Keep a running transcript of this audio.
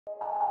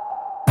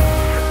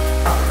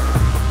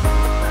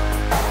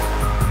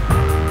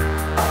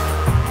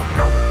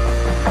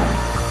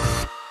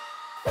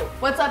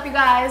What's up, you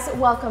guys?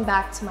 Welcome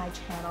back to my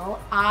channel.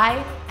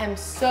 I am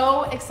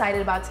so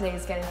excited about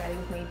today's Getting Ready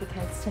With Me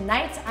because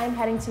tonight I'm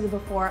heading to the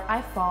Before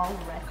I Fall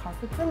red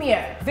carpet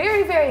premiere.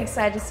 Very, very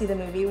excited to see the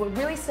movie. What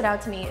really stood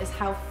out to me is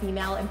how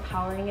female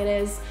empowering it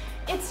is.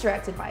 It's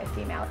directed by a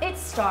female. It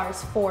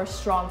stars 4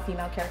 strong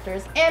female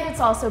characters, and it's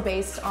also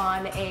based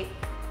on a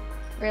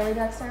Really,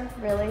 Dexter?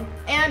 Really?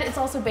 And it's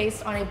also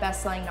based on a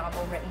best-selling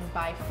novel written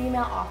by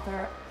female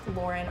author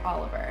Lauren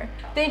Oliver.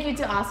 Thank you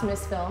to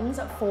Awesomeness Films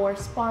for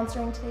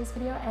sponsoring today's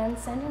video and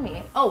sending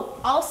me. Oh,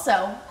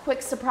 also,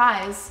 quick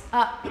surprise,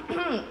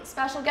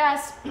 special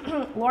guest,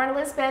 Lauren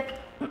Elizabeth.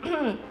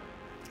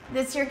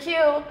 This your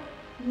cue.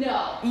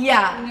 No.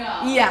 Yeah.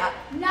 No. Yeah.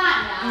 Not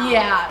now.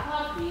 Yeah.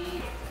 Fuck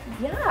me.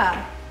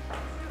 Yeah.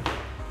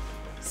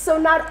 So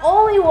not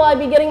only will I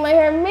be getting my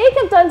hair and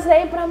makeup done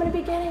today, but I'm gonna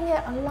be getting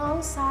it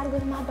alongside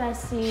with my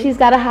bestie. She's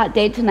got a hot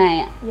date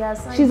tonight.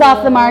 Yes, I She's do.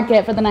 off the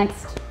market for the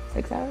next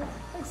 6 hours.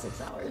 Like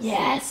 6 hours.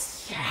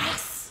 Yes,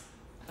 yes.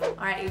 All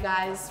right, you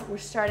guys, we're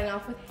starting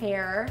off with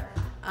hair.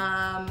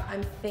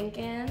 I'm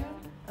thinking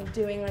of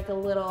doing like a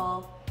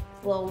little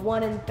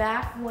one in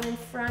back, one in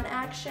front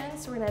action.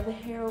 So we're gonna have the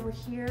hair over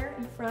here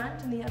in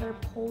front and the other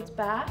pulled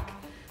back.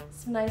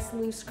 Some nice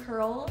loose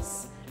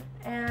curls.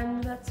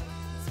 And that's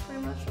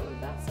pretty much what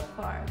we've got so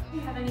far. Do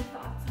you have any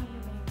thoughts on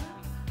your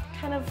makeup?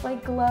 Kind of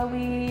like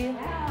glowy,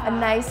 a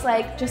nice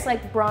like, just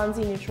like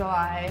bronzy neutral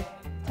eye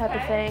type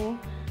of thing,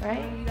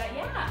 right?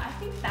 Yeah, I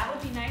think that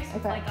would be nice. Okay.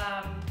 With like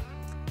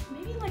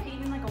maybe like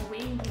even like a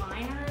winged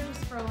liner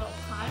just for a little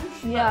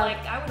punch. Yeah. But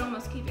like I would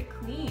almost keep it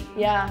clean.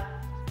 Yeah,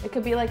 it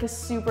could be like a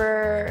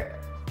super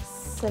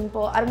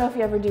simple, I don't know if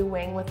you ever do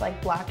wing with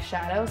like black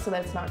shadow so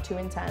that it's not too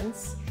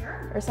intense.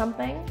 Sure. Or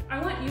something. I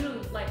want you to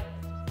like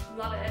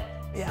love it.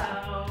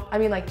 Yeah. So. I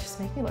mean, like, just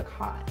make me look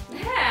hot.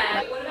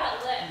 Yeah. What about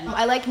lips?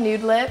 I like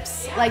nude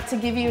lips. Yeah. Like, to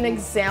give you an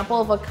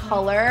example of a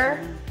color,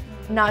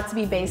 not to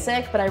be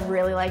basic, but I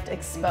really liked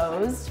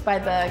Exposed by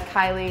the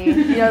Kylie,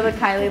 you know, the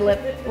Kylie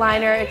lip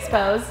liner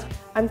Exposed.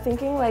 I'm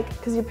thinking like,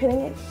 because you're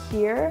putting it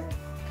here,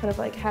 kind of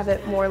like have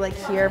it more like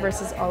here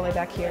versus all the way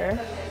back here.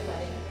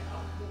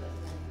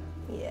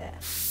 Yeah.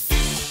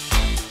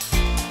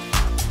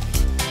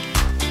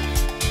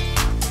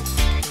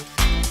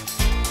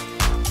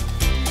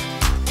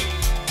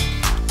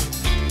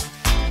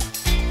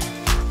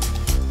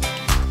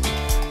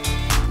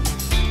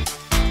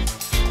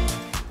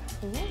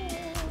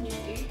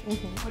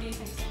 What do you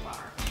think so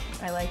far?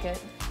 I like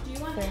it. Do you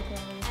want Very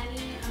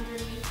any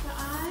underneath the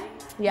eye?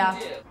 Yeah,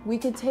 You do. we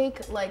could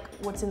take like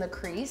what's in the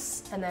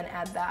crease and then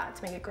add that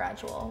to make it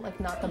gradual. Like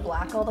not the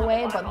black all the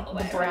way, but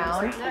the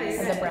brown,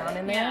 and the brown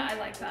in there. Yeah, I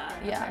like that.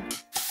 Yeah.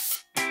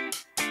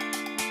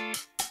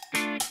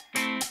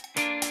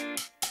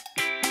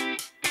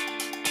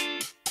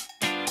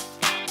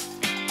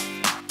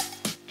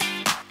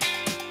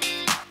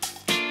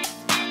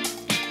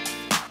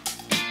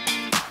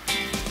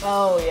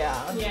 Oh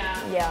yeah.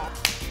 Yeah. Yeah.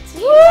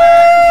 Woo!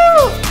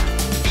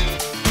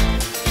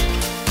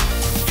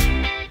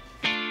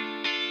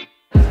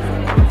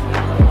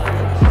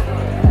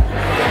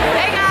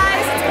 Hey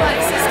guys, it's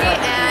Claudia Sulewski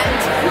and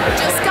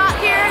just got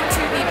here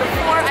to the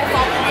Before I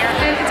Fall premiere.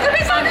 It's gonna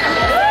be fun!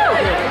 Woo!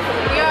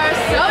 We are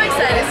so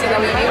excited to see the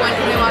movie. When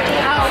can we watch it?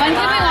 When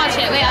can we watch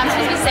it? Wait, I'm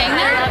supposed to be staying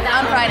there?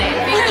 On Friday.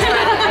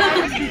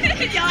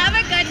 Y'all have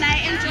a good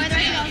night. Enjoy the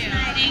girls'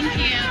 night. Thank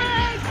you.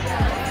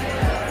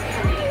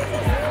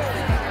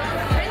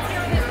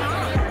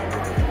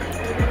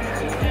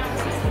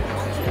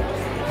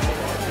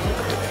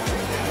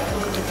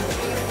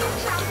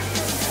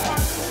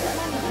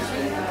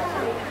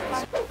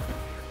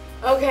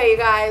 Okay, you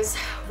guys,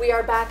 we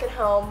are back at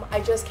home. I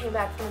just came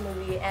back from the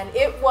movie and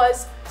it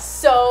was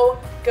so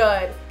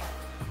good.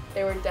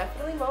 There were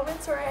definitely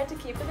moments where I had to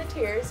keep in the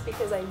tears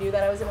because I knew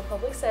that I was in a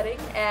public setting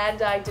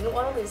and I didn't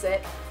want to lose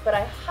it, but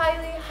I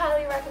highly,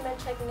 highly recommend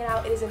checking it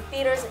out. It is in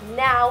theaters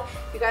now.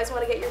 If you guys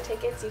want to get your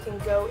tickets, you can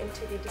go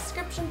into the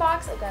description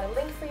box. I've got a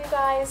link for you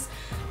guys.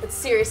 But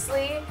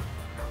seriously,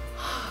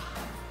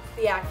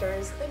 the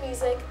actors, the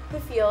music, the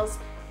feels,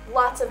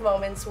 lots of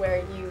moments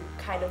where you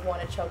kind of want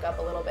to choke up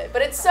a little bit,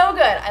 but it's so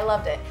good. I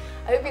loved it.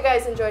 I hope you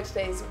guys enjoyed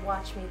today's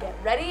Watch Me Get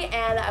Ready,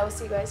 and I will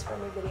see you guys for a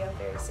new video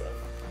very soon.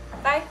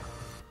 Bye.